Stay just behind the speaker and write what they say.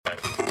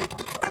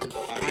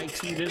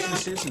IT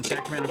businesses in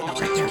Sacramento,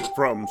 California.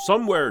 From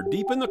somewhere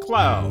deep in the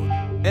cloud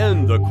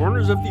and the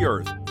corners of the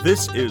earth,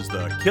 this is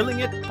the Killing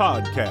It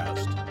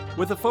Podcast,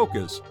 with a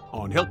focus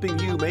on helping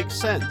you make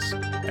sense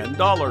and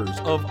dollars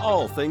of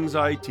all things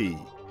IT.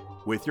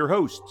 With your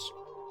hosts,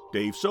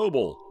 Dave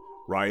Sobel,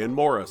 Ryan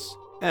Morris,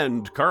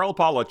 and Carl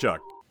Polachuk.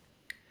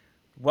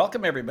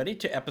 Welcome, everybody,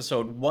 to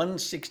episode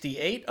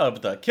 168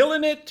 of the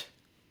Killing It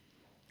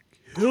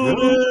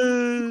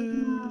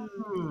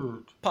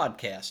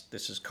Podcast.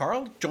 This is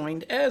Carl,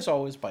 joined as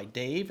always by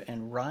Dave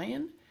and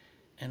Ryan,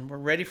 and we're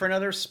ready for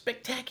another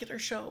spectacular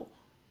show.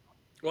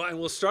 Well, and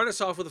we'll start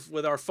us off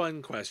with our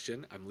fun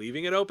question. I'm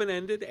leaving it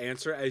open-ended.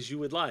 Answer as you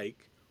would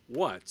like.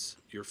 What's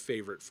your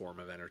favorite form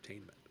of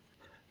entertainment?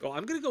 Well,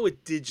 I'm going to go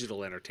with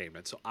digital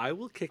entertainment, so I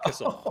will kick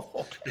us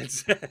off.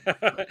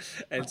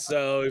 And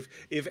so,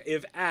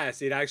 if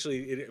asked,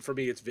 for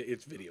me it's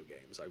video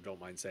games. I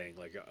don't mind saying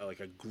like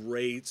a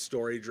great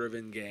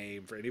story-driven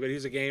game. For anybody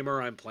who's a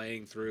gamer, I'm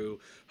playing through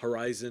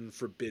Horizon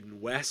Forbidden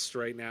West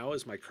right now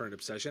is my current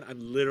obsession. I'm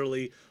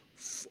literally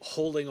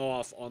holding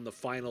off on the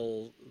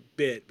final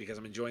bit because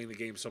I'm enjoying the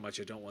game so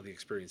much I don't want the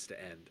experience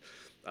to end.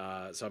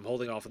 So I'm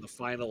holding off on the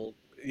final.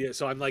 Yeah,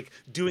 so I'm like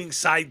doing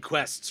side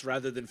quests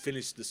rather than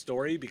finish the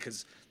story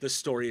because the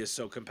story is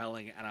so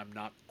compelling and I'm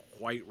not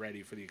quite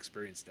ready for the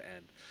experience to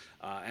end.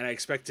 And I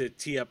expect to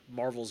tee up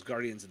Marvel's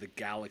Guardians of the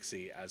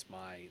Galaxy as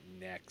my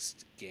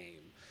next game.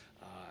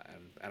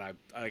 And I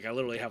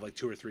literally have like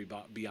 2 or 3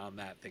 beyond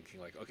that thinking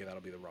like, okay, that'll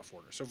be the rough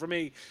order. So for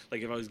me,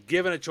 like if I was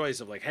given a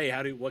choice of like, hey,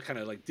 what kind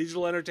of like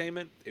digital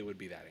entertainment, it would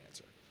be that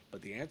answer.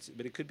 But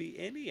it could be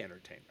any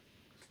entertainment.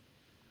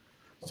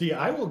 See,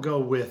 I will go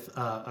with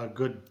a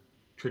good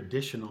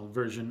traditional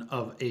version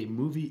of a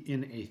movie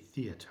in a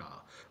theater,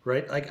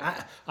 right? Like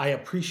I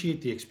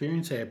appreciate the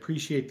experience. I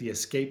appreciate the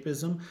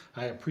escapism.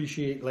 I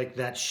appreciate like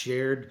that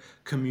shared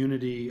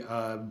community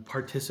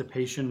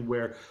participation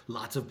where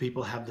lots of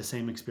people have the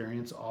same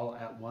experience all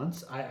at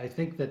once. I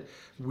think that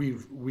we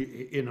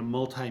in a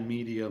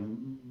multimedia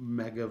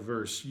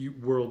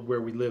megaverse world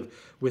where we live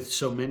with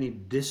so many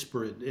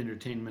disparate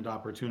entertainment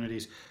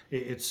opportunities,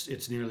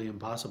 it's nearly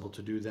impossible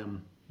to do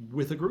them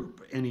with a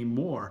group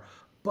anymore.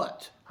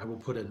 But I will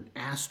put an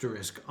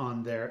asterisk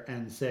on there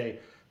and say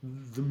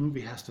the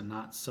movie has to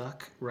not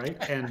suck, right?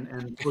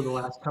 And for the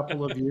last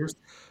couple of years,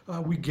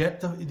 we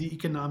get the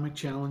economic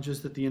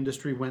challenges that the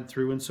industry went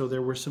through. And so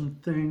there were some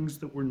things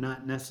that were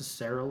not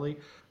necessarily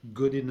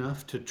good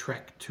enough to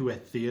trek to a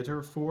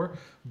theater for.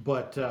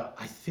 But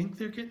I think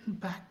they're getting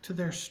back to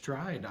their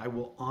stride. I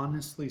will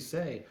honestly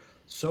say,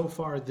 so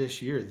far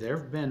this year, there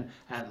have been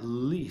at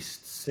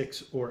least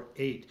 6 or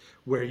 8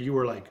 where you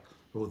were like,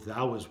 well,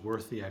 that was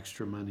worth the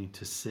extra money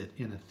to sit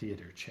in a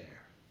theater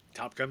chair.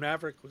 Top Gun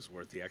Maverick was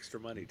worth the extra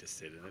money to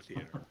sit in a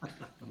theater.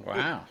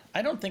 Wow.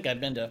 I don't think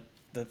I've been to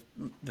the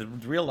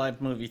real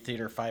live movie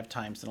theater 5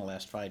 times in the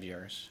last 5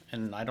 years.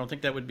 And I don't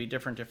think that would be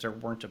different if there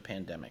weren't a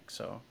pandemic.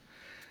 So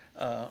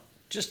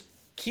just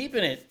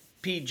keeping it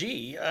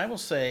PG, I will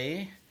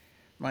say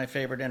my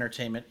favorite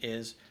entertainment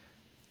is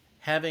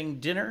having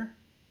dinner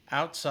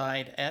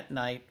outside at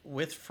night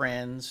with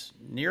friends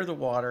near the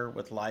water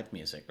with live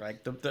music.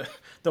 Like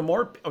the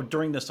more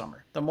during the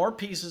summer, the more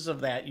pieces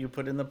of that you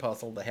put in the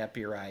puzzle, the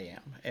happier I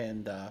am.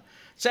 And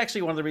it's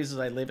actually one of the reasons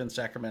I live in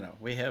Sacramento.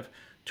 We have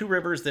 2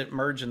 rivers that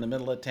merge in the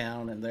middle of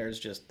town, and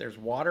there's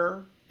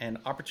water and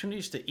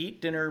opportunities to eat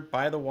dinner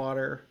by the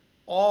water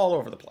all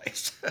over the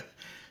place.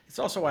 It's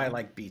also why I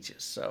like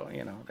beaches. So,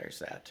 there's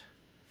that.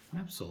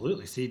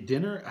 Absolutely. See,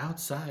 dinner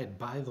outside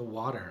by the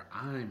water,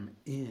 I'm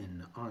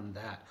in on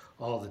that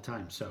all the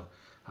time. So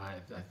I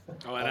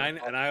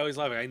always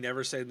love it. I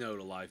never say no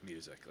to live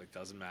music. Like,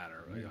 doesn't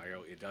matter.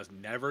 It does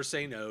never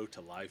say no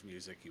to live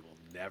music. You will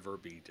never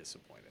be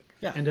disappointed.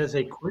 Yeah, and as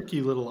a quirky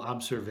little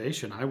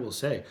observation, I will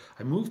say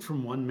I moved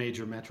from one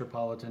major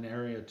metropolitan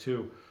area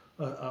to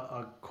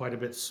a quite a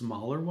bit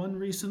smaller one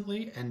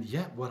recently. And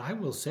yet what I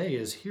will say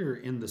is here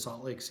in the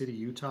Salt Lake City,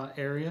 Utah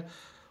area,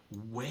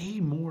 way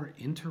more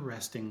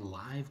interesting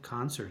live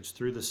concerts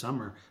through the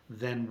summer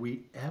than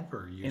we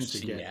ever used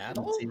to get.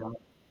 Seattle? In Seattle.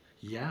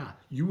 Yeah,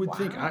 you would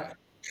think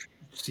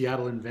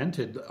Seattle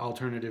invented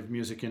alternative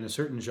music in a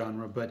certain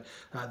genre, but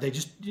they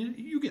just,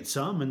 you get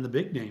some in the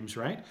big names,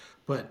 right?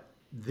 But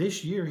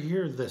this year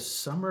here, the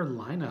summer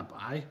lineup,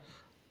 I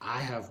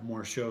have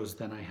more shows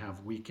than I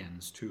have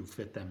weekends to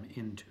fit them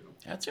into.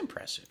 That's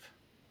impressive.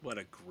 What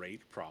a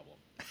great problem.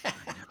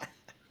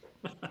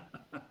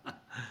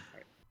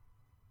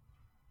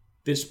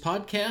 This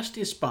podcast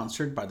is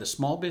sponsored by the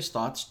Small Biz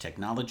Thoughts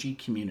technology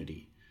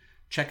community.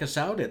 Check us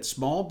out at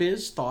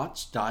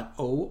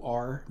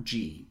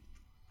smallbizthoughts.org.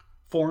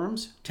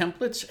 Forums,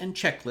 templates, and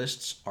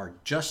checklists are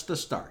just the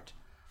start.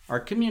 Our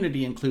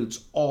community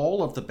includes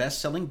all of the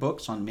best-selling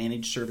books on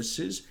managed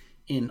services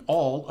in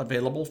all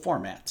available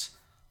formats,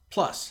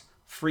 plus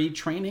free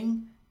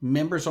training,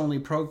 members-only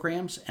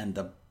programs, and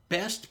the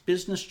best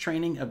business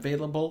training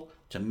available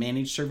to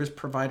managed service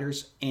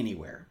providers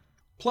anywhere.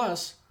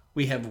 Plus,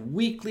 we have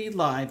weekly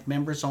live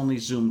members-only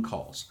Zoom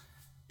calls.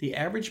 The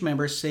average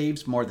member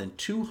saves more than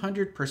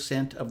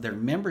 200% of their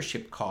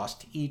membership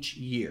cost each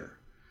year.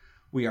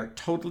 We are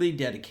totally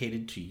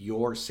dedicated to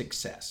your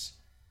success.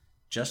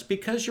 Just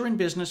because you're in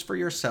business for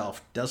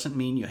yourself doesn't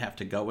mean you have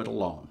to go it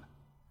alone.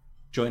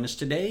 Join us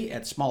today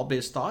at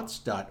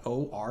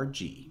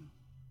smallbizthoughts.org.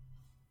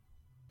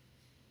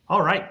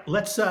 All right,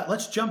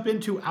 let's jump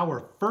into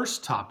our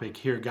first topic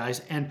here, guys,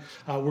 and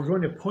we're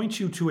going to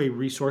point you to a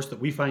resource that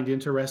we find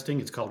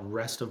interesting. It's called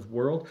Rest of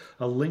World,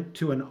 a link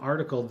to an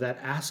article that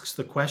asks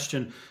the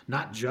question,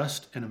 not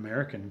just an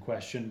American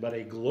question, but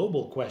a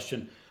global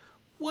question.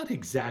 What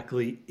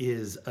exactly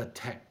is a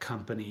tech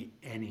company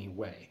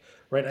anyway?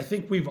 Right? I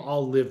think we've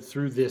all lived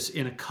through this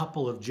in a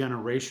couple of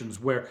generations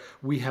where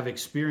we have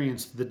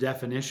experienced the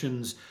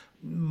definitions.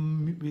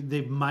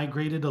 They've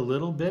migrated a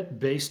little bit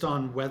based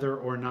on whether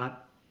or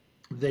not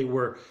they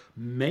were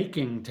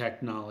making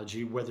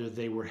technology, whether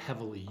they were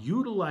heavily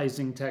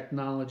utilizing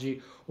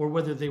technology, or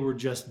whether they were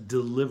just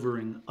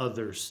delivering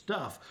other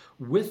stuff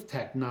with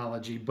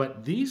technology.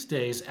 But these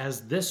days,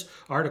 as this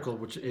article,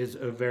 which is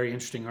a very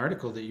interesting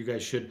article that you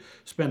guys should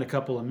spend a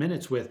couple of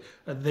minutes with,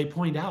 they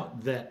point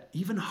out that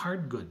even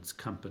hard goods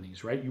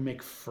companies, right? You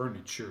make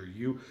furniture,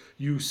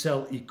 you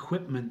sell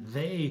equipment,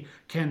 they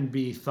can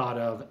be thought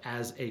of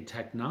as a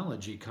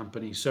technology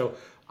company. So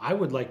I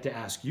would like to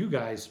ask you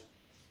guys,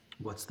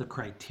 what's the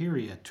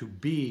criteria to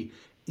be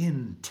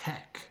in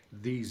tech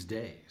these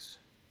days?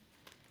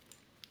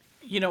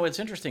 You know, it's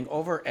interesting.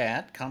 Over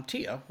at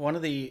CompTIA, one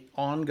of the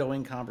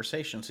ongoing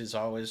conversations is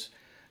always,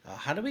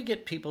 how do we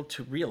get people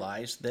to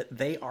realize that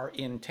they are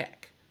in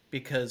tech?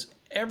 Because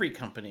every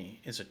company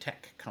is a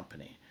tech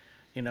company.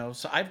 You know,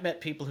 so I've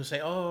met people who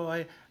say, oh,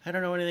 I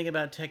don't know anything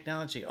about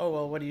technology. Oh,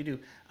 well, what do you do?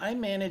 I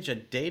manage a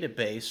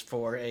database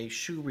for a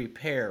shoe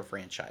repair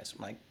franchise.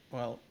 I'm like,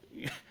 well,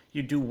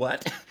 you do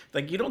what?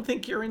 Like, you don't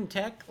think you're in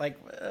tech? Like,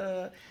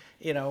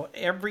 you know, almost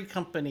every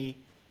company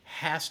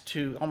has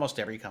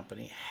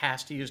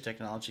to use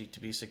technology to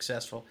be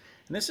successful.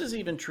 And this is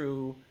even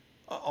true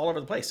all over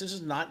the place. This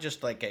is not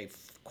just like a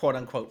quote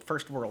unquote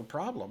first world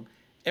problem.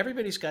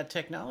 Everybody's got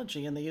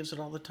technology and they use it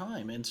all the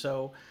time. And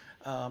so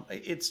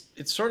it's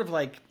sort of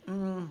like,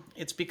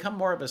 it's become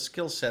more of a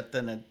skill set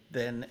than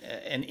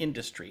an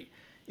industry.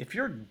 If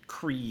you're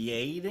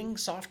creating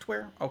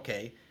software,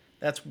 okay,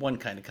 that's one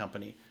kind of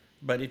company.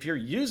 But if you're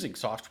using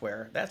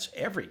software, that's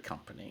every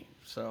company.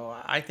 So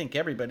I think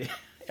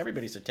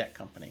everybody's a tech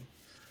company.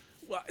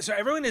 Well, so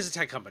everyone is a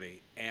tech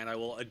company, and I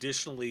will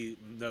additionally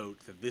note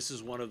that this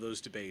is one of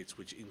those debates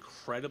which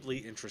incredibly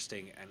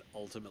interesting and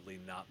ultimately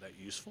not that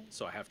useful.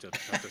 So I have to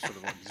sort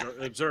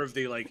of observe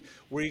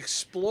we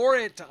explore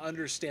it to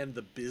understand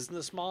the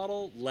business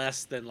model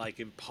less than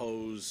like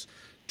impose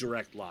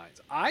direct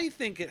lines. I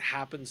think it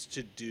happens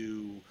to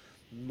do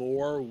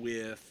more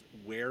with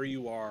where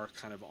you are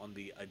kind of on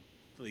the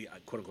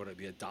quote unquote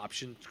the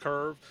adoption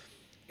curve,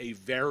 a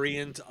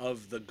variant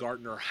of the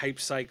Gartner hype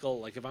cycle.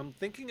 Like if I'm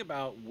thinking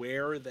about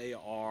where they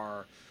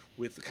are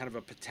with kind of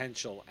a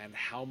potential and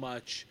how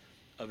much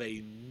of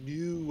a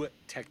new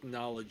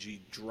technology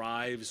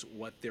drives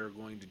what they're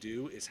going to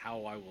do is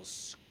how I will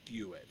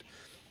skew it.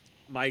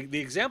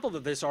 The example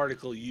that this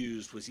article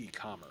used was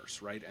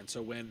e-commerce, right? And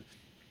so when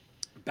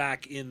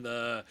back in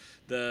the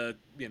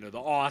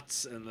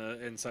aughts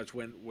and such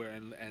when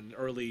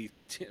early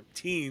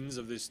teens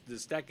of this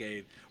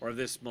decade or of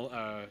this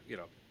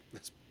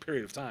this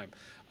period of time,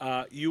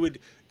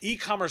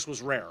 e-commerce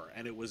was rare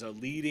and it was a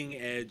leading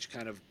edge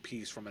kind of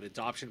piece from an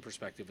adoption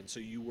perspective, and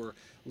so you were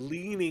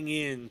leaning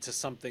into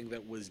something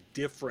that was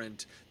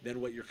different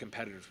than what your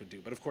competitors would do.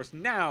 But of course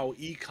now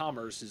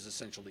e-commerce is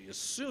essentially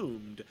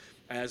assumed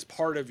as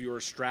part of your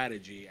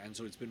strategy, and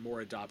so it's been more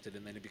adopted,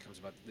 and then it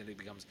becomes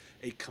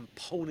a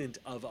component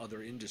of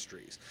other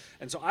industries.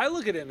 And so I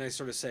look at it and I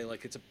sort of say,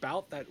 like, it's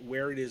about that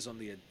where it is on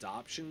the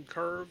adoption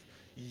curve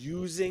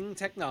using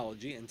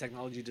technology, and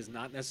technology does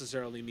not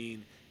necessarily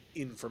mean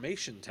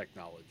information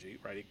technology,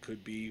 right? It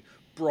could be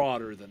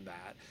broader than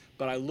that.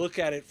 But I look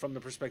at it from the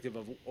perspective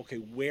of, okay,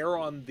 where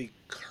on the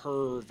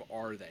curve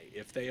are they?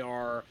 If they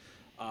are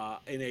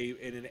in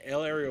an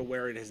area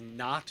where it has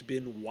not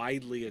been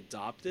widely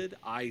adopted,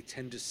 I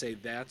tend to say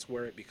that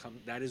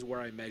is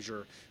where I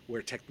measure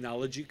where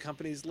technology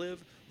companies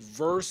live,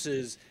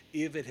 versus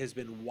if it has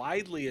been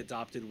widely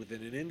adopted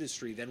within an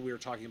industry, then we are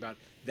talking about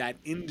that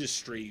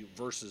industry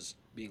versus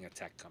being a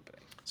tech company.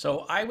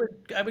 So I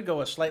would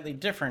go a slightly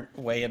different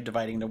way of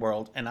dividing the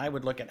world, and I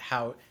would look at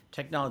how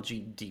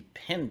technology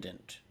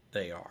dependent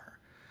they are.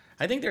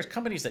 I think there's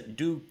companies that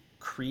do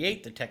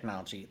create the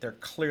technology. They're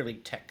clearly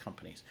tech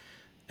companies.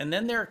 And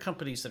then there are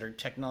companies that are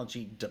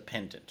technology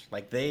dependent.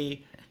 Like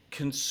they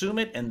consume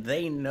it and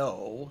they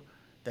know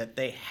that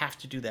they have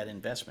to do that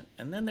investment.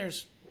 And then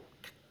there's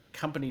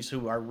companies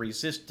who are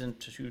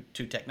resistant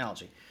to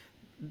technology.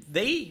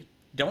 They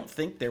don't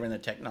think they're in the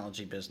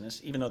technology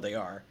business, even though they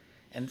are.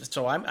 And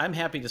so I'm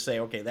happy to say,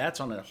 okay,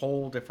 that's on a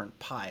whole different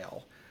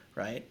pile,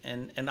 right?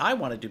 And I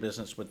want to do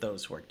business with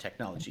those who are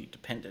technology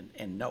dependent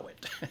and know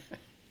it.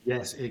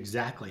 Yes,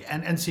 exactly.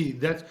 And see,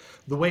 that's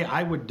the way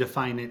I would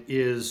define it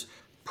is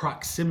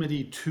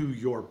proximity to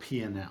your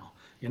P&L.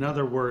 In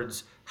other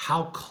words,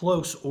 how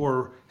close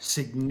or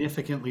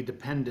significantly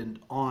dependent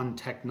on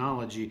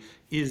technology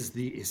is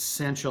the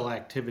essential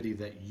activity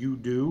that you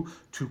do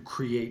to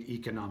create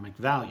economic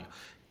value.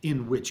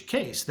 In which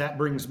case, that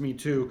brings me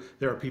to,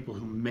 there are people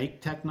who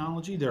make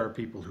technology, there are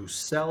people who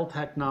sell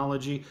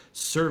technology,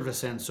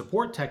 service and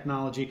support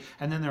technology,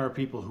 and then there are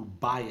people who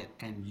buy it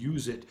and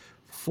use it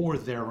for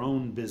their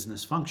own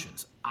business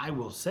functions. I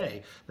will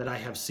say that I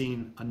have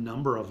seen a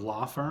number of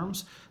law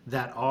firms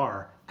that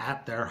are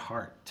at their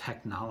heart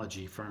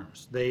technology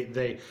firms.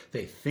 They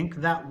think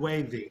that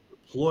way, they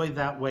employ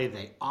that way,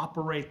 they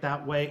operate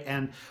that way,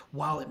 and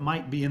while it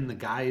might be in the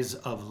guise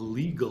of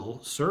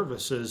legal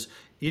services,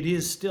 it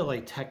is still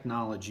a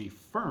technology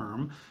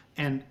firm.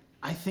 And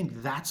I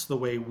think that's the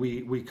way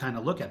we kind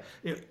of look at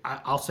it.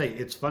 I'll say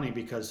it's funny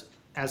because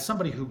as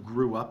somebody who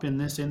grew up in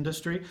this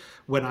industry,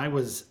 when I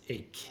was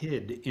a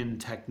kid in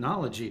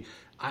technology,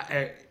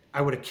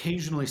 I would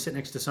occasionally sit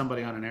next to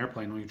somebody on an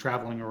airplane when you're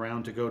traveling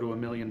around to go to a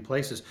million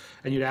places,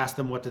 and you'd ask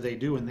them what do they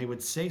do, and they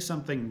would say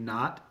something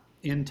not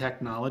in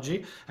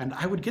technology, and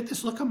I would get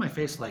this look on my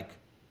face like,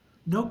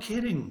 no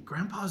kidding,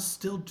 grandpas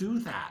still do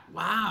that.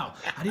 Wow,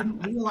 I didn't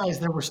realize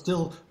there were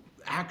still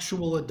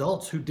actual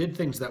adults who did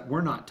things that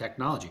were not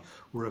technology.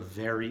 We're a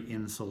very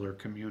insular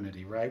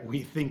community, right?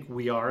 We think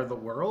we are the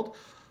world,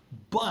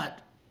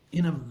 but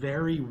in a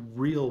very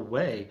real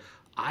way,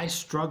 I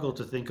struggle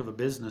to think of a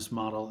business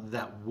model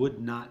that would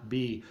not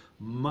be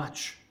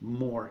much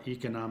more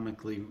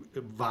economically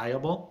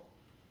viable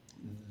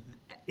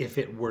if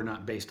it were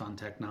not based on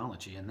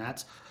technology. And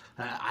that's,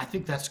 I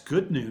think that's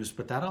good news,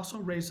 but that also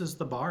raises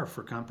the bar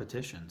for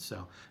competition.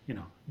 So,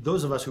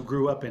 those of us who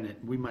grew up in it,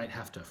 we might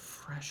have to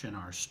freshen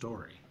our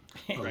story.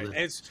 Right.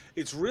 And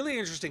it's really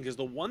interesting because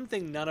the one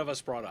thing none of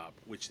us brought up,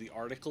 which the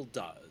article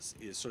does,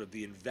 is sort of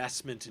the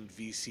investment in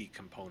VC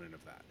component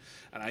of that.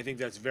 And I think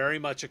that's very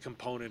much a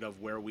component of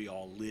where we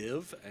all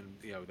live, and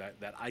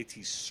that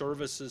IT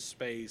services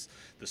space,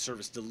 the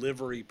service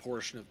delivery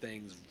portion of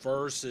things,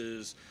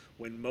 versus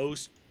when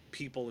most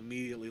people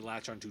immediately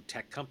latch onto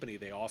tech company,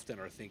 they often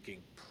are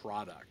thinking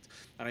product.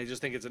 And I just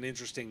think it's an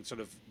interesting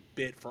sort of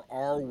bit for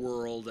our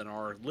world and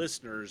our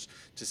listeners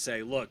to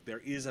say, look,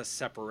 there is a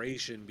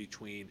separation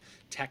between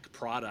tech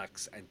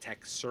products and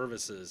tech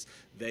services.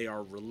 They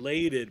are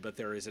related, but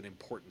there is an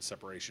important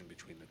separation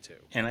between the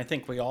two. And I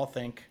think we all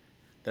think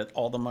that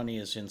all the money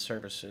is in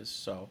services.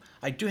 So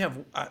I do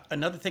have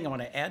another thing I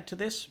want to add to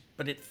this,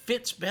 but it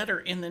fits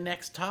better in the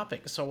next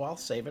topic, so I'll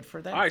save it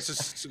for that. All right, so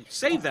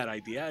save that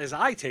idea as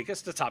I take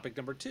us to topic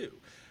number 2.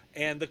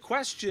 And the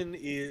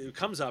question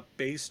comes up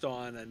based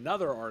on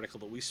another article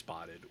that we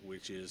spotted,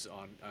 which is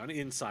on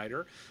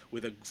Insider,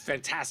 with a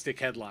fantastic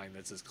headline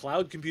that says,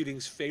 "Cloud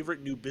computing's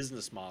favorite new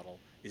business model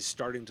is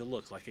starting to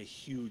look like a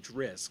huge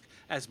risk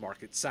as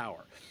markets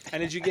sour."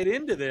 And as you get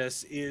into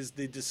this,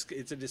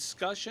 it's a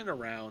discussion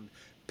around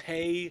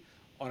pay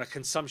on a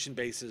consumption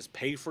basis,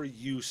 pay for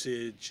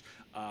usage.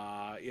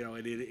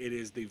 It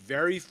is the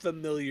very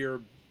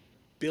familiar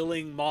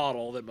billing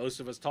model that most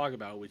of us talk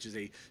about, which is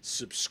a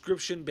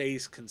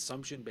subscription-based,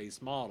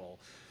 consumption-based model.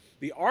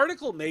 The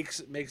article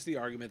makes the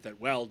argument that,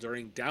 well,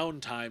 during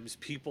downtimes,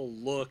 people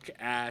look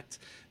at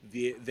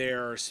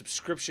their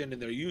subscription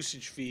and their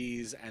usage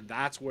fees, and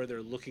that's where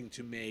they're looking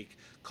to make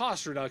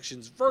cost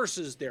reductions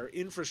versus their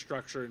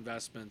infrastructure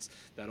investments,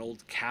 that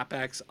old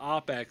CapEx,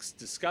 OpEx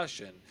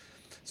discussion.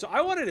 So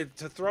I wanted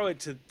to throw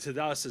it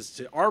to us as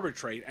to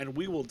arbitrate, and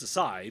we will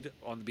decide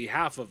on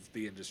behalf of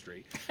the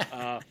industry.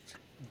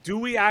 Do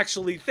we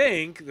actually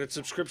think that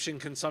subscription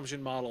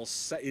consumption model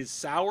is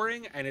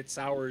souring, and it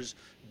sours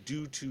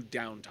due to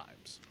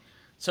downtimes?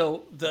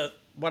 So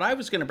what I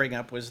was going to bring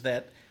up was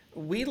that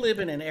we live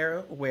in an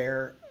era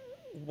where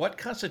what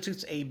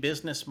constitutes a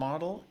business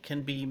model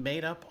can be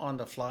made up on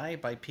the fly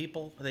by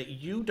people that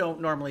you don't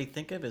normally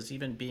think of as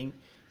even being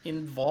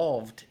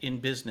involved in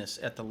business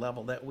at the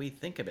level that we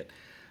think of it.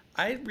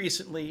 I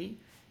recently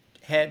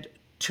had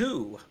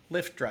 2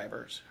 Lyft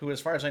drivers who, as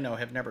far as I know,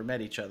 have never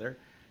met each other,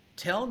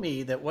 tell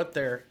me that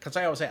because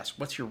I always ask,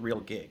 what's your real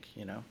gig,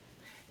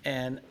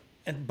 And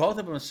both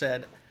of them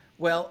said,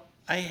 well,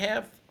 I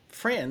have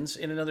friends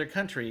in another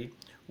country.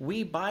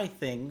 We buy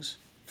things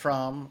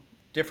from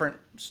different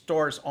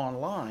stores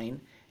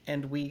online,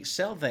 and we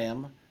sell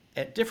them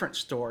at different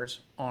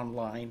stores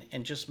online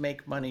and just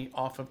make money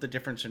off of the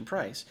difference in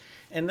price.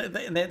 And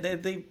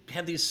they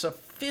have these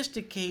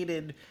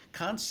sophisticated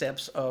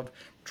concepts of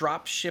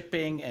drop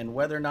shipping and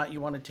whether or not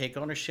you want to take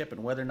ownership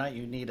and whether or not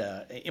you need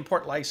a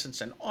import license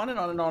and on and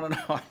on and on and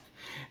on.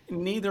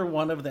 Neither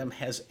one of them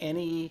has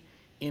any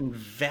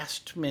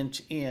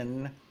investment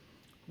in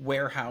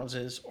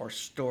warehouses or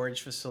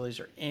storage facilities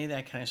or any of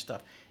that kind of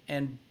stuff.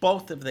 And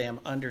both of them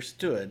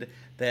understood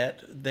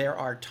that there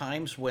are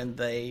times when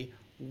they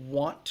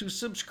want to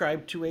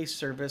subscribe to a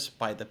service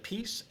by the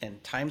piece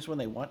and times when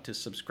they want to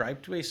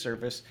subscribe to a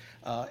service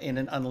in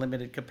an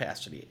unlimited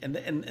capacity.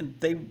 And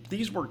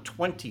these were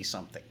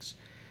 20-somethings.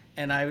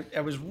 And I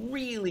was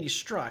really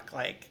struck,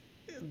 like,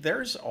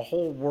 there's a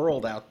whole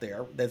world out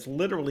there that's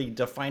literally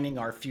defining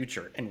our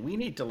future, and we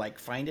need to like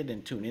find it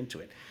and tune into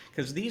it,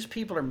 because these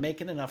people are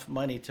making enough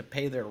money to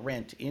pay their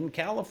rent in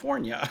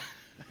California.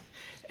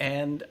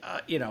 And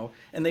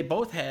and they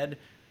both had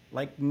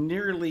like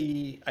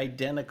nearly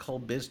identical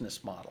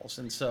business models.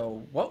 And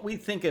so what we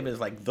think of as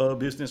like the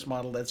business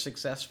model that's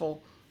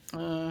successful,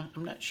 I'm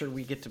not sure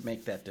we get to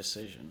make that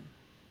decision.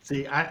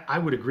 See, I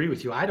would agree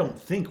with you. I don't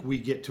think we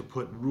get to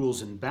put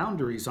rules and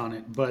boundaries on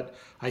it, but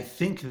I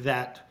think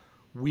that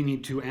we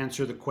need to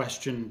answer the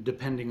question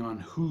depending on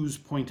whose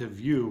point of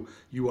view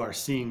you are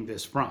seeing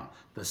this from,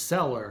 the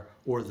seller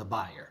or the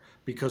buyer.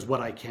 Because what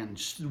I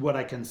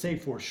can say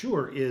for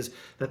sure is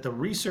that the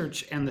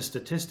research and the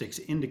statistics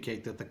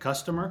indicate that the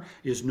customer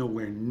is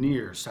nowhere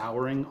near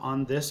souring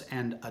on this,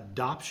 and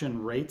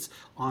adoption rates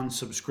on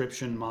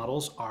subscription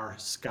models are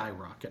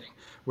skyrocketing.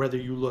 Whether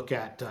you look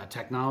at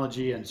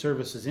Technology and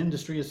Services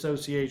Industry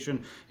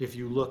Association, if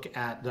you look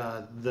at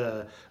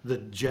the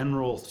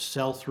general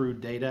sell-through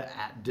data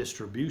at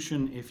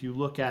distribution, if you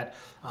look at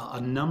a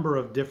number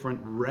of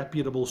different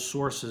reputable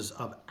sources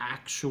of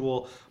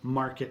actual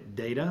market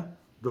data,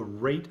 the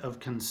rate of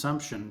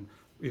consumption,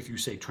 if you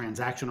say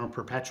transaction or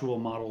perpetual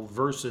model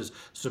versus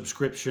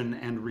subscription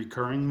and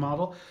recurring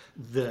model,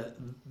 the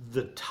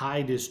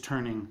tide is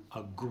turning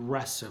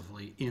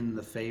aggressively in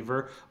the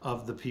favor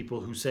of the people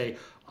who say,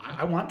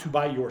 I want to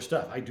buy your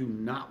stuff. I do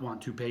not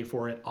want to pay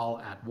for it all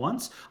at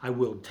once. I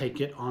will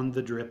take it on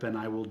the drip, and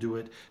I will do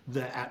it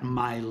at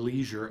my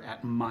leisure,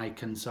 at my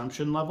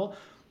consumption level.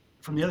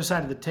 From the other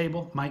side of the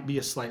table might be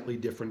a slightly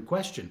different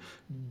question.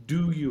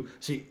 Do you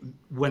see,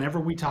 whenever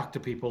we talk to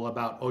people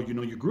about,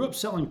 you grew up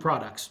selling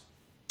products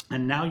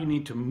and now you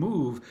need to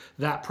move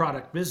that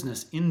product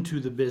business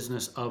into the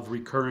business of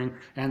recurring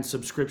and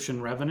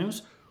subscription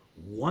revenues,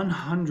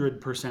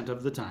 100%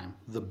 of the time,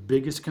 the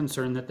biggest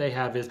concern that they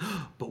have is,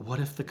 but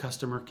what if the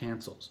customer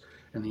cancels?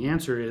 And the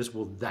answer is,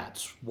 well,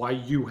 that's why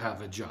you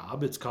have a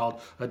job. It's called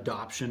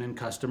adoption and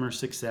customer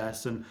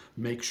success, and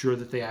make sure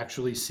that they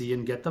actually see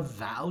and get the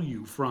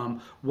value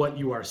from what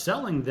you are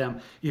selling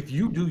them. If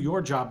you do your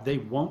job, they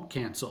won't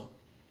cancel.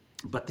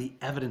 But the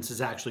evidence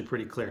is actually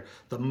pretty clear.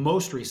 The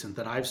most recent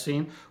that I've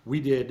seen, we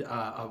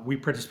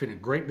participated in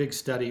a great big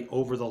study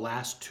over the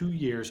last 2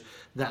 years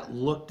that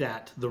looked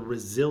at the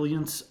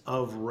resilience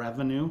of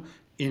revenue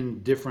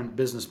in different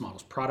business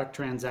models, product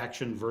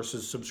transaction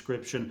versus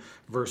subscription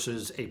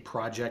versus a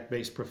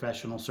project-based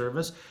professional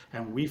service.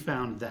 And we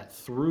found that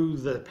through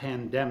the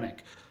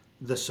pandemic,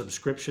 the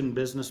subscription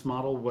business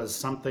model was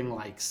something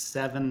like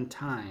 7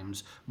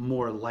 times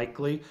more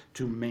likely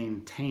to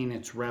maintain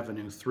its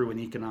revenue through an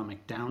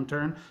economic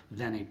downturn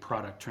than a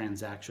product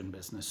transaction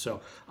business.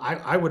 So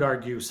I would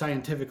argue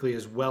scientifically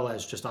as well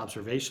as just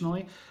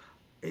observationally,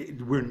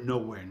 we're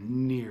nowhere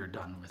near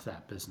done with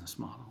that business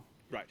model.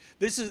 Right.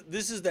 This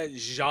is that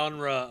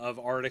genre of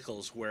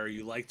articles where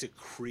you like to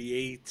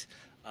create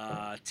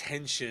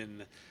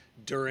tension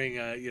during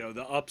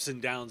the ups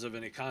and downs of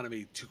an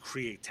economy to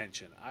create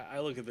tension. I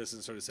look at this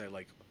and sort of say,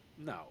 like,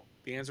 no.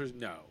 The answer is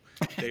no.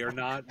 They are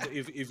not.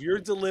 If you're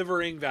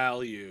delivering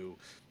value,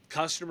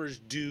 customers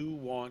do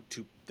want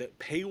to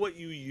pay. What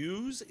you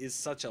use is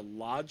such a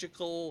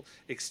logical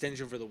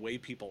extension for the way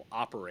people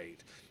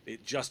operate.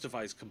 It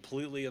justifies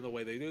completely in the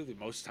way they do.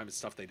 Most of the time it's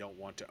stuff they don't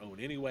want to own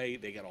anyway.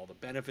 They get all the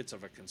benefits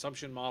of a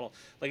consumption model.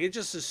 Like, it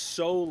just is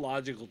so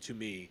logical to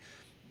me.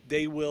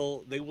 They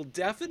will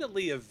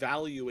definitely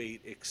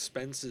evaluate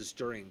expenses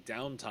during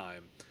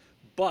downtime,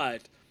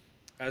 but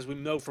as we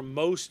know from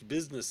most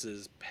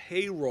businesses,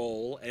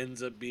 payroll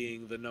ends up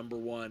being the number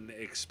one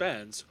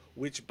expense,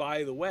 which,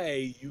 by the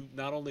way, you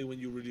not only when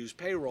you reduce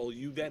payroll,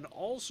 you then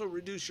also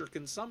reduce your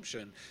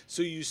consumption.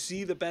 So you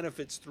see the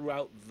benefits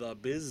throughout the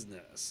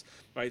business,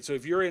 right? So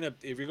if you're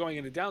going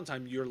into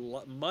downtime, you're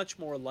much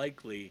more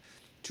likely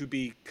to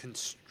be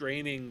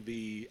constraining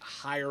the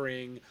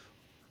hiring,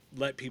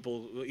 let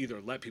people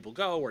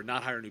go or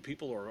not hire new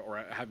people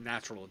or have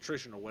natural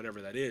attrition or whatever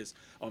that is.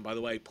 Oh, and by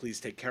the way, please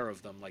take care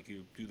of them like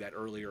you do that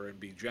earlier and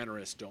be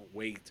generous. Don't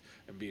wait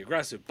and be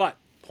aggressive. But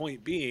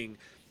point being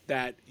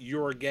that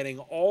you're getting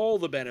all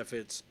the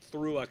benefits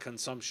through a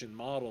consumption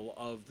model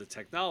of the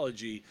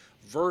technology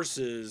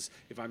versus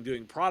if I'm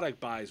doing product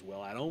buys,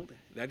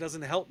 that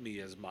doesn't help me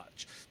as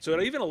much. So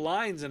it even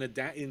aligns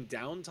in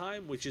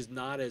downtime, which is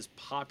not as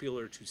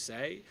popular to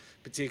say,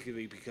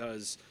 particularly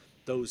because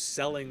those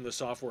selling the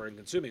software and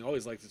consuming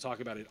always like to talk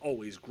about it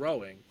always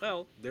growing.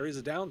 Well, there is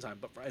a downtime,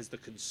 but as the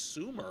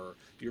consumer,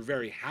 you're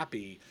very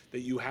happy that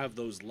you have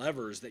those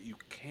levers that you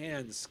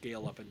can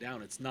scale up and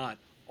down. It's not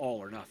all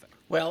or nothing.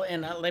 Well,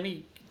 and let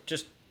me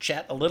just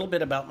chat a little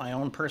bit about my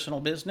own personal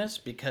business,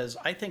 because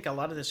I think a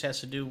lot of this has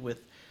to do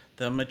with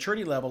the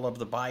maturity level of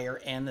the buyer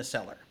and the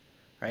seller,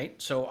 right?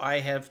 So I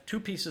have 2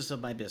 pieces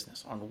of my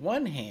business. On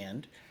one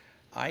hand,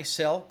 I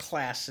sell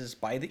classes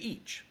by the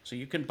each. So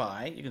you can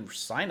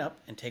sign up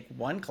and take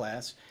one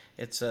class.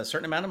 It's a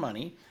certain amount of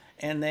money.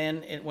 And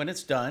then when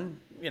it's done,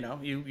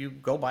 you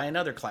go buy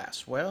another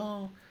class.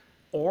 Well,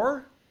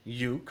 or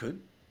you could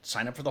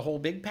sign up for the whole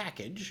big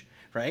package,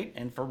 right?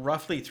 And for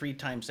roughly 3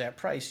 times that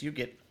price, you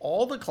get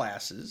all the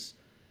classes,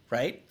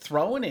 right,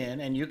 thrown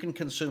in, and you can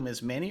consume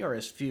as many or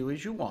as few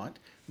as you want.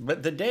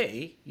 But the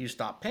day you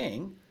stop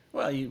paying,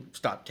 well, you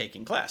stop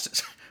taking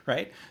classes,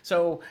 right?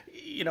 So,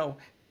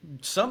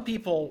 some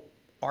people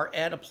are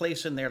at a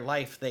place in their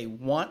life they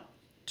want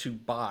to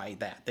buy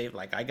that. They're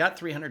like, I got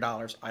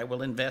 $300, I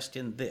will invest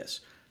in this.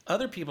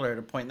 Other people are at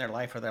a point in their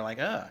life where they're like,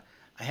 I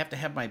have to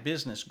have my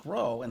business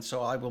grow, and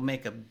so I will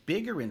make a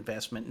bigger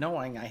investment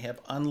knowing I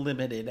have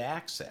unlimited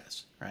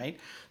access, right?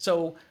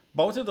 So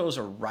both of those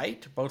are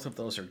right. Both of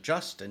those are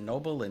just and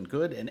noble and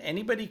good, and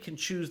anybody can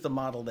choose the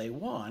model they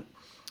want.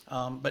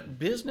 But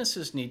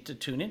businesses need to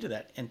tune into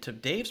that. And to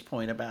Dave's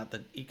point about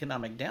the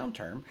economic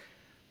downturn,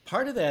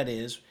 part of that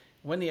is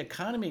when the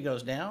economy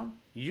goes down,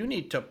 you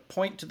need to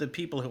point to the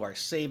people who are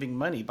saving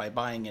money by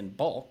buying in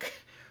bulk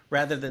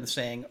rather than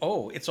saying,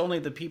 oh, it's only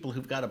the people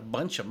who've got a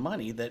bunch of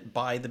money that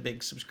buy the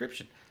big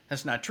subscription.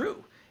 That's not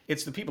true.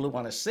 It's the people who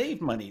want to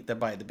save money that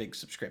buy the big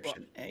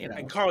subscription. Well,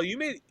 and Carl, you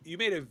made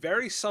a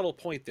very subtle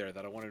point there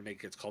that I wanted to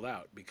make gets called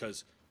out,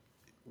 because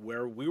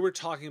where we were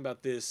talking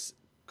about this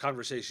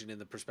conversation in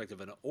the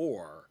perspective of an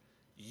or,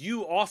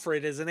 you offer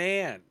it as an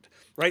and,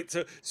 right?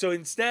 So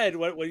instead,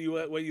 what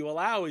you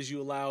allow is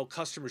you allow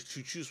customers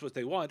to choose what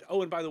they want.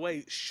 Oh, and by the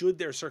way, should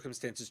their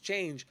circumstances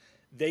change,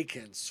 they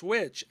can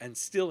switch and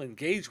still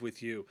engage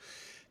with you.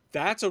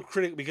 That's a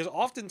critical, because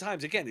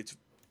oftentimes, again, it's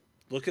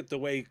look at the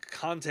way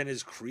content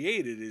is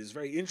created. It is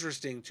very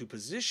interesting to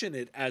position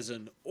it as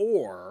an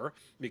or,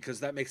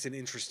 because that makes an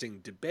interesting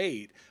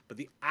debate. But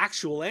the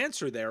actual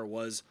answer there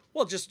was,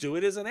 well, just do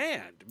it as an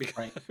and. Because,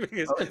 right.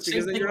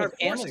 because then you're not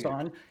forcing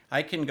Amazon. It.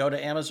 I can go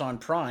to Amazon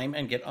Prime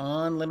and get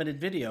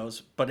unlimited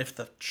videos, but if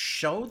the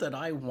show that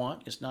I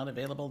want is not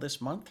available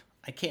this month,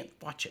 I can't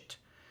watch it.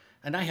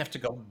 And I have to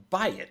go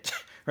buy it,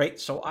 right?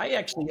 So I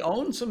actually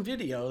own some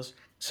videos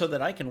so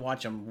that I can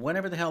watch them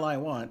whenever the hell I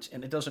want,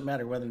 and it doesn't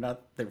matter whether or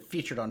not they're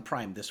featured on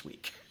Prime this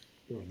week.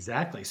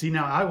 Exactly. See,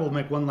 now I will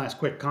make one last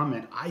quick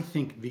comment. I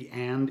think the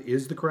and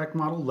is the correct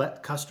model.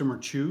 Let customer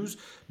choose.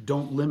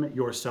 Don't limit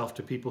yourself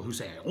to people who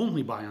say, I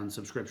only buy on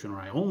subscription or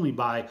I only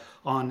buy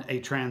on a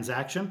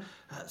transaction.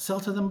 Sell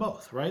to them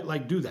both, right?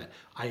 Like, do that.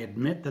 I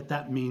admit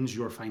that means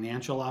your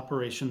financial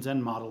operations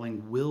and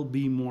modeling will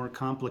be more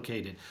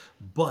complicated,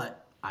 but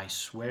I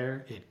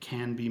swear it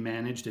can be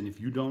managed, and if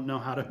you don't know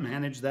how to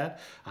manage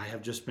that, I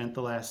have just spent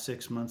the last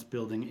 6 months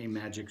building a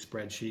magic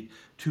spreadsheet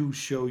to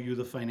show you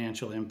the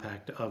financial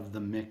impact of the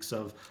mix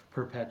of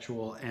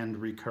perpetual and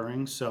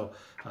recurring. So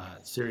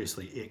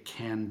seriously, it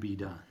can be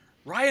done.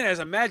 Ryan has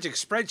a magic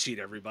spreadsheet,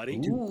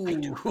 everybody.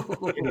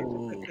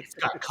 It's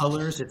got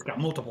colors. It's got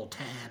multiple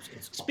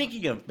tabs.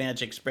 Speaking of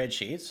magic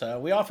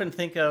spreadsheets, we often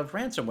think of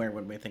ransomware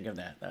when we think of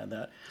that.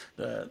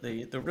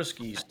 The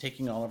riskies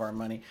taking all of our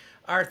money.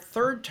 Our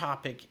third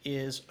topic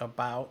is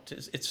about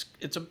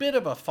it's a bit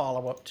of a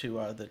follow up to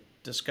the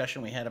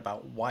discussion we had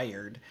about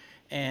Wired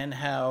and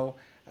how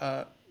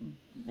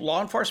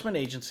law enforcement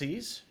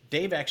agencies.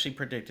 Dave actually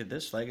predicted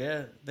this. Like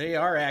they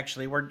are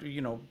actually,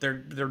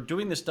 they're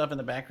doing this stuff in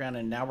the background,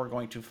 and now we're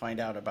going to find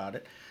out about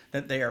it.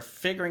 That they are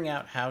figuring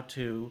out how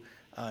to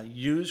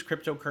use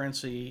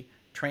cryptocurrency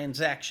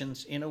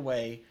transactions in a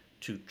way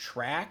to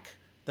track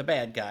the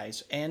bad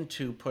guys and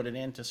to put an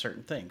end to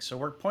certain things. So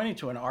we're pointing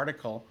to an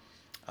article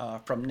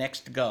from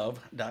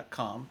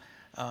nextgov.com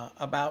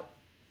about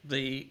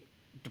the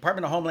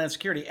Department of Homeland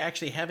Security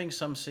actually having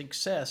some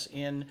success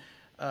in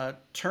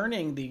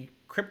turning the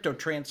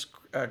cryptocurrency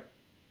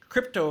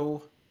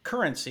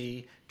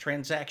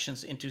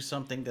transactions into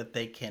something that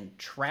they can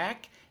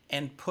track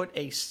and put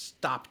a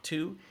stop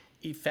to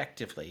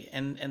effectively.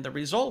 And the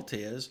result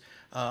is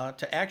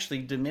to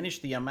actually diminish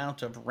the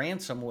amount of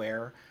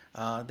ransomware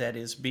that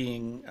is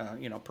being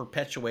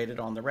perpetuated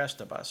on the rest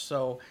of us.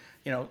 So,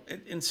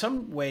 in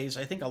some ways,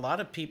 I think a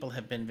lot of people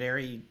have been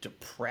very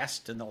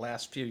depressed in the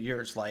last few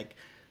years, like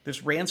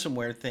this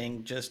ransomware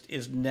thing just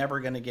is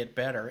never going to get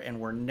better and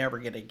we're never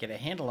going to get a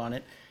handle on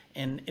it.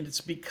 And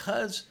it's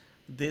because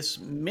this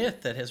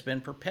myth that has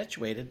been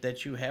perpetuated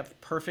that you have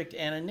perfect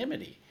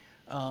anonymity.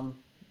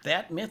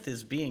 That myth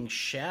is being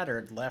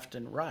shattered left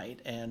and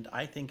right, and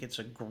I think it's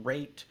a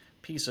great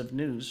piece of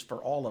news for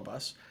all of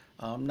us.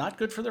 Not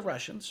good for the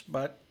Russians,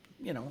 but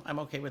I'm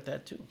okay with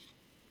that too.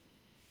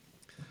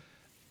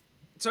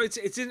 So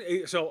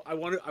so I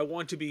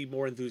want to be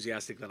more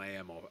enthusiastic than I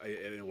am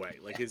in a way.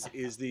 Like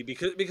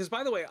because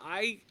by the way,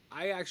 I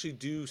actually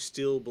do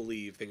still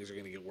believe things are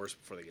going to get worse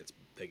before they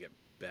get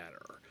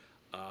better.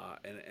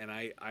 And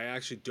I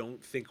actually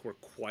don't think we're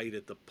quite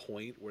at the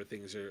point where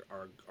things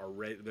are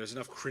ready. There's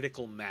enough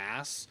critical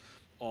mass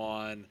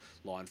on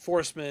law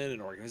enforcement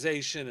and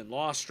organization and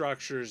law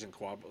structures and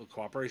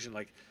cooperation.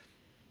 Like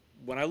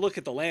when I look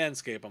at the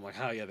landscape, I'm like,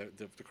 oh yeah,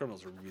 the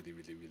criminals are really,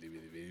 really, really,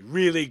 really, really,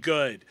 really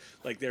good.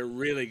 Like they're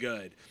really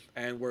good,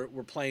 and we're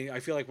playing.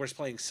 I feel like we're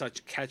playing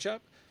such catch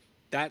up.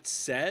 That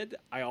said,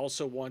 I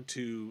also want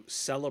to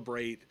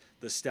celebrate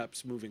the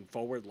steps moving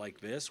forward like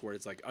this, where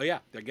it's like, oh yeah,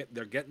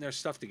 they're getting their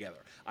stuff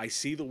together. I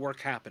see the work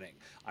happening.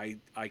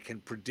 I can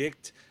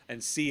predict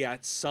and see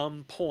at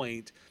some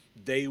point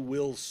they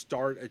will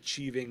start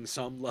achieving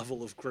some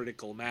level of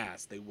critical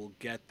mass. They will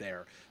get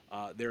there.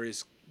 There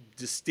is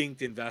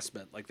distinct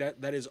investment like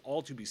that. That is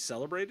all to be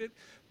celebrated.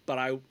 But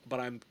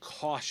I'm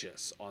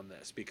cautious on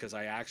this because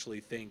I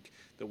actually think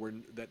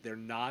that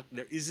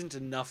there isn't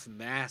enough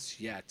mass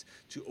yet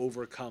to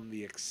overcome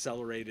the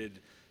accelerated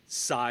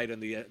side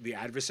and the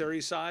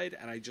adversary side,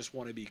 and I just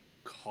want to be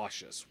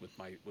cautious with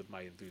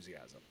my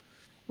enthusiasm.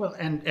 Well,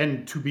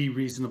 and to be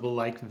reasonable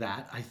like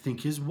that, I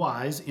think is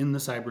wise in the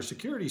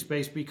cybersecurity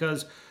space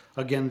because,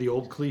 again, the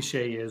old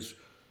cliche is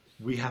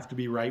we have to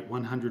be right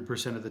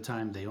 100% of the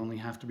time. They only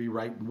have to be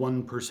right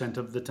 1%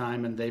 of the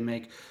time, and they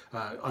make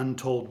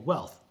untold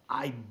wealth.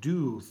 I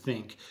do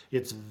think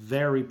it's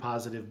very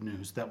positive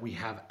news that we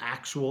have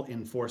actual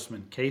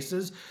enforcement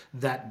cases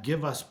that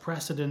give us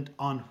precedent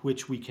on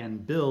which we can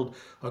build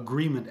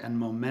agreement and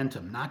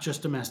momentum, not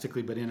just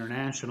domestically, but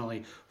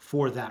internationally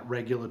for that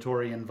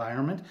regulatory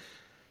environment.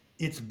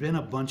 It's been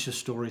a bunch of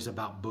stories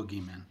about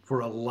boogeymen for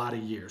a lot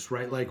of years,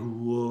 right? Like,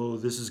 whoa,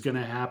 this is going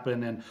to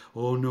happen, and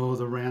oh no,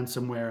 the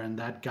ransomware, and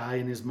that guy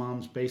in his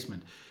mom's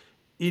basement.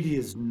 It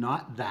is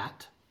not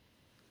that,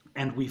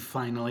 and we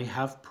finally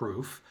have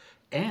proof.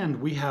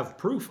 And we have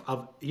proof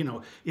of,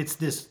 it's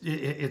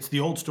the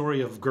old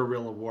story of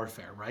guerrilla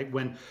warfare, right?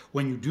 When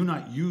you do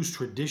not use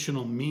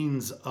traditional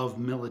means of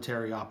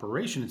military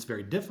operation, it's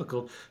very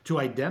difficult to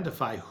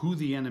identify who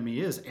the enemy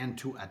is and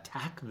to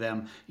attack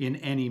them in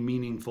any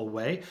meaningful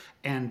way.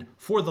 And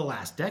for the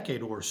last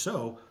decade or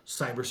so,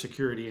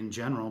 cybersecurity in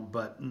general,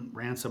 but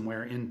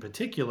ransomware in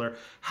particular,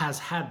 has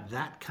had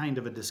that kind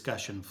of a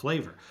discussion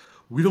flavor.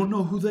 We don't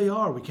know who they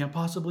are. We can't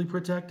possibly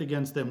protect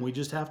against them. We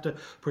just have to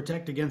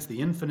protect against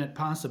the infinite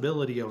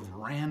possibility of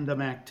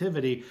random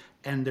activity,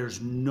 and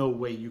there's no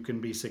way you can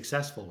be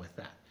successful with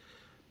that.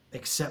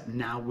 Except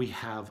now we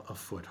have a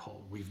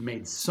foothold. We've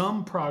made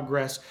some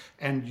progress,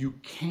 and you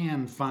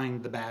can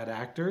find the bad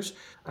actors.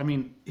 I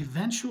mean,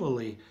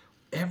 eventually,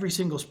 every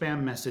single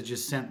spam message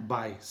is sent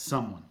by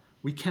someone.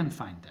 We can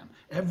find them.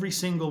 Every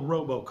single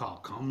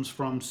robocall comes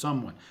from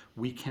someone.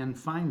 We can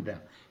find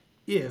them.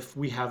 If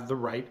we have the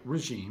right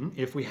regime,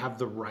 if we have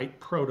the right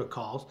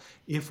protocols,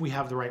 if we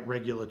have the right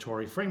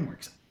regulatory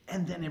frameworks,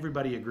 and then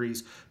everybody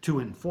agrees to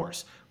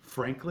enforce.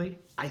 Frankly,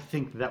 I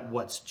think that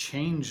what's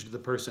changed the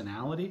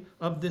personality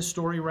of this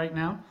story right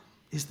now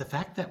is the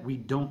fact that we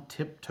don't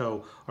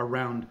tiptoe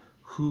around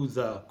who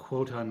the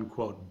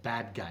quote-unquote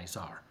bad guys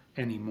are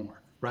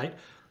anymore, right?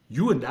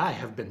 You and I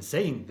have been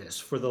saying this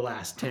for the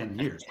last 10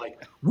 years.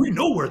 Like, we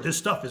know where this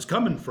stuff is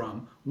coming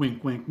from.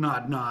 Wink, wink,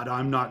 nod, nod.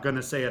 I'm not going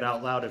to say it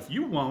out loud if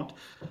you won't.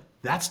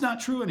 That's not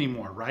true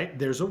anymore, right?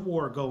 There's a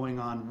war going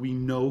on. We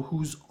know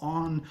who's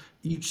on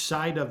each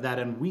side of that,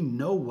 and we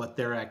know what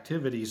their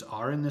activities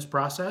are in this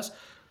process.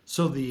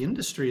 So the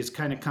industry is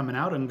kind of coming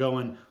out and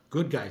going,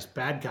 good guys,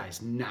 bad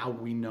guys. Now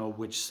we know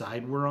which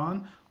side we're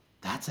on.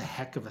 That's a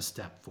heck of a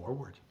step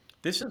forward.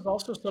 This is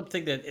also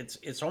something that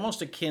it's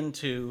almost akin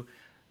to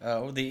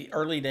the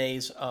early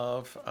days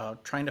of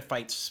trying to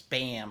fight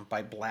spam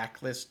by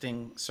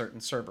blacklisting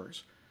certain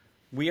servers.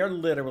 We are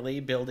literally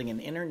building an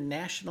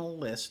international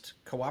list,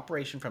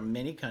 cooperation from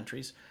many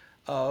countries,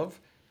 of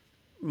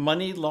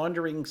money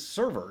laundering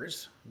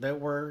servers that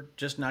we're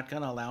just not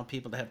going to allow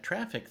people to have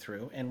traffic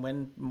through. And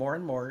when more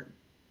and more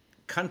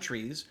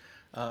countries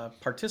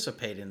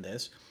participate in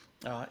this,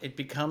 it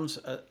becomes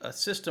a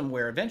system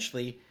where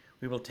eventually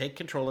we will take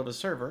control of a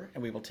server,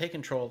 and we will take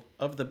control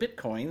of the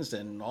Bitcoins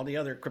and all the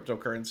other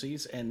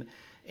cryptocurrencies. And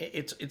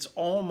it's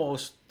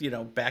almost,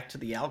 back to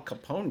the Al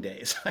Capone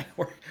days.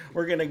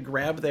 We're going to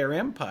grab their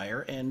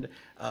empire, and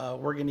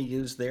we're going to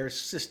use their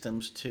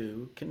systems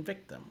to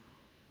convict them.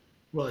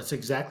 Well, it's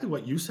exactly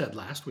what you said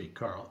last week,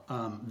 Carl.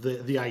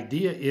 The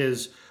idea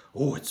is,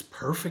 it's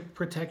perfect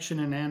protection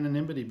and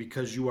anonymity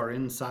because you are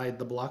inside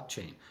the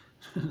blockchain.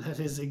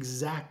 That is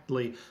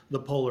exactly the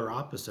polar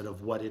opposite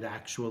of what it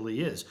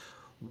actually is.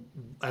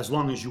 As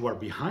long as you are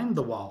behind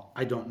the wall,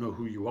 I don't know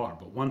who you are.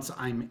 But once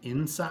I'm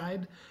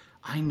inside,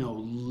 I know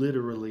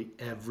literally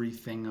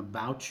everything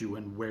about you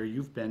and where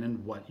you've been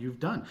and what you've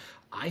done.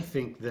 I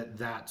think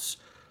that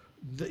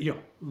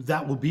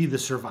will be the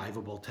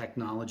survivable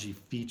technology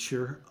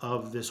feature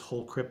of this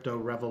whole crypto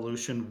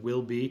revolution,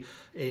 will be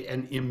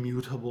an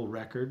immutable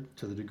record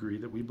to the degree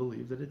that we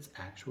believe that it's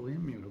actually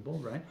immutable,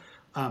 right?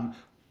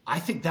 I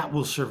think that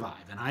will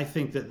survive. And I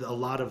think that a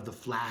lot of the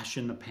flash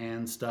in the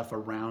pan stuff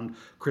around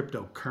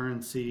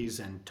cryptocurrencies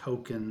and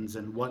tokens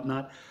and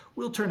whatnot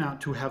will turn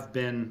out to have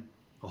been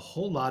a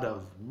whole lot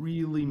of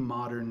really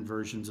modern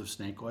versions of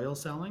snake oil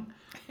selling.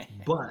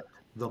 But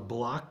the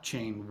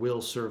blockchain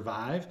will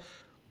survive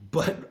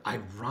But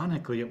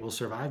ironically, it will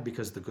survive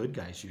because the good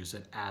guys use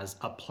it as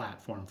a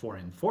platform for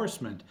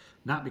enforcement,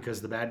 not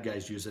because the bad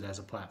guys use it as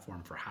a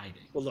platform for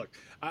hiding. Well, look,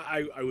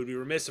 I would be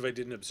remiss if I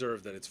didn't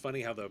observe that it's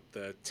funny how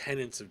the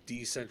tenets of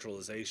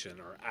decentralization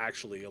are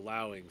actually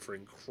allowing for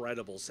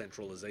incredible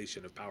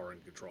centralization of power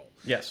and control.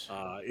 Yes.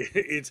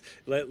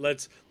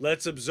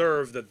 Let's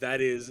observe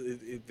that is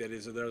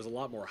there's a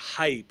lot more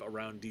hype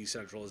around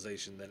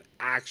decentralization than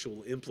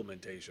actual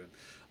implementation,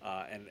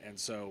 and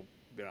so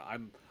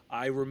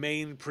I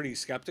remain pretty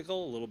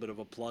skeptical. A little bit of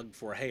a plug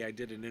for, hey, I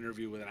did an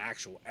interview with an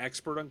actual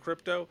expert on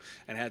crypto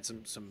and had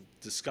some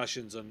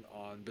discussions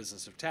on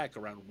Business of Tech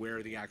around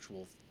where the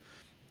actual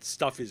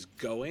stuff is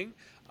going.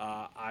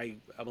 I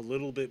am a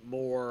little bit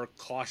more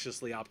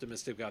cautiously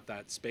optimistic about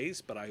that space,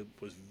 but I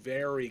was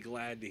very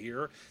glad to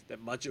hear that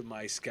much of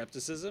my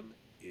skepticism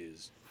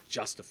is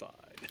justified.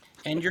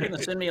 And you're going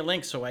to send me a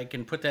link so I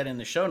can put that in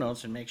the show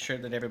notes and make sure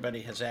that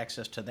everybody has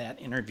access to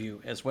that interview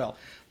as well.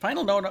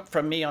 Final note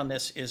from me on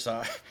this is,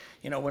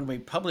 when we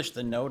published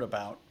the note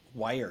about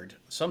Wired,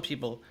 some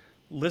people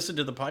listened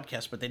to the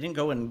podcast, but they didn't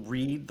go and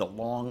read the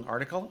long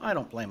article. I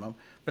don't blame them.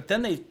 But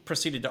then they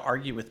proceeded to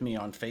argue with me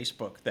on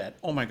Facebook that,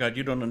 oh my God,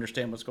 you don't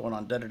understand what's going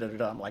on,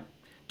 da-da-da-da-da. I'm like,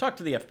 talk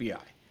to the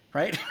FBI,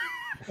 right?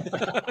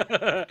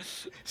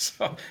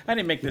 So I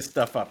didn't make this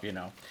stuff up,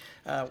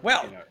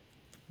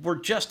 We're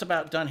just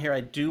about done here.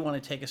 I do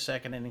want to take a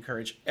second and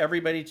encourage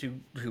everybody to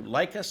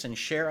like us and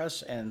share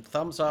us and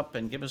thumbs up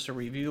and give us a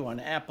review on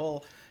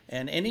Apple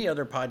and any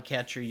other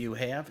podcatcher you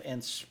have,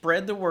 and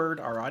spread the word.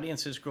 Our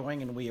audience is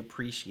growing and we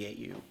appreciate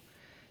you.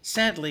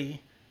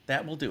 Sadly,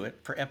 that will do it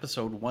for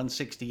episode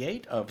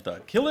 168 of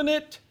the Killing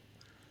It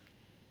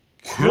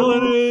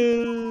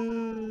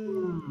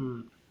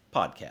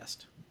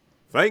podcast.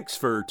 Thanks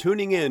for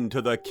tuning in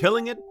to the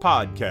Killing It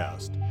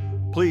podcast.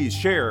 Please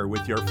share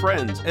with your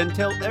friends and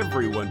tell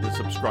everyone to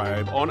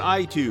subscribe on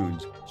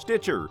iTunes,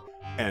 Stitcher,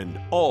 and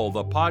all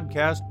the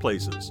podcast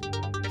places.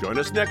 Join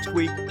us next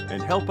week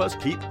and help us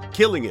keep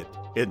killing it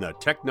in the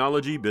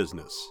technology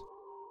business.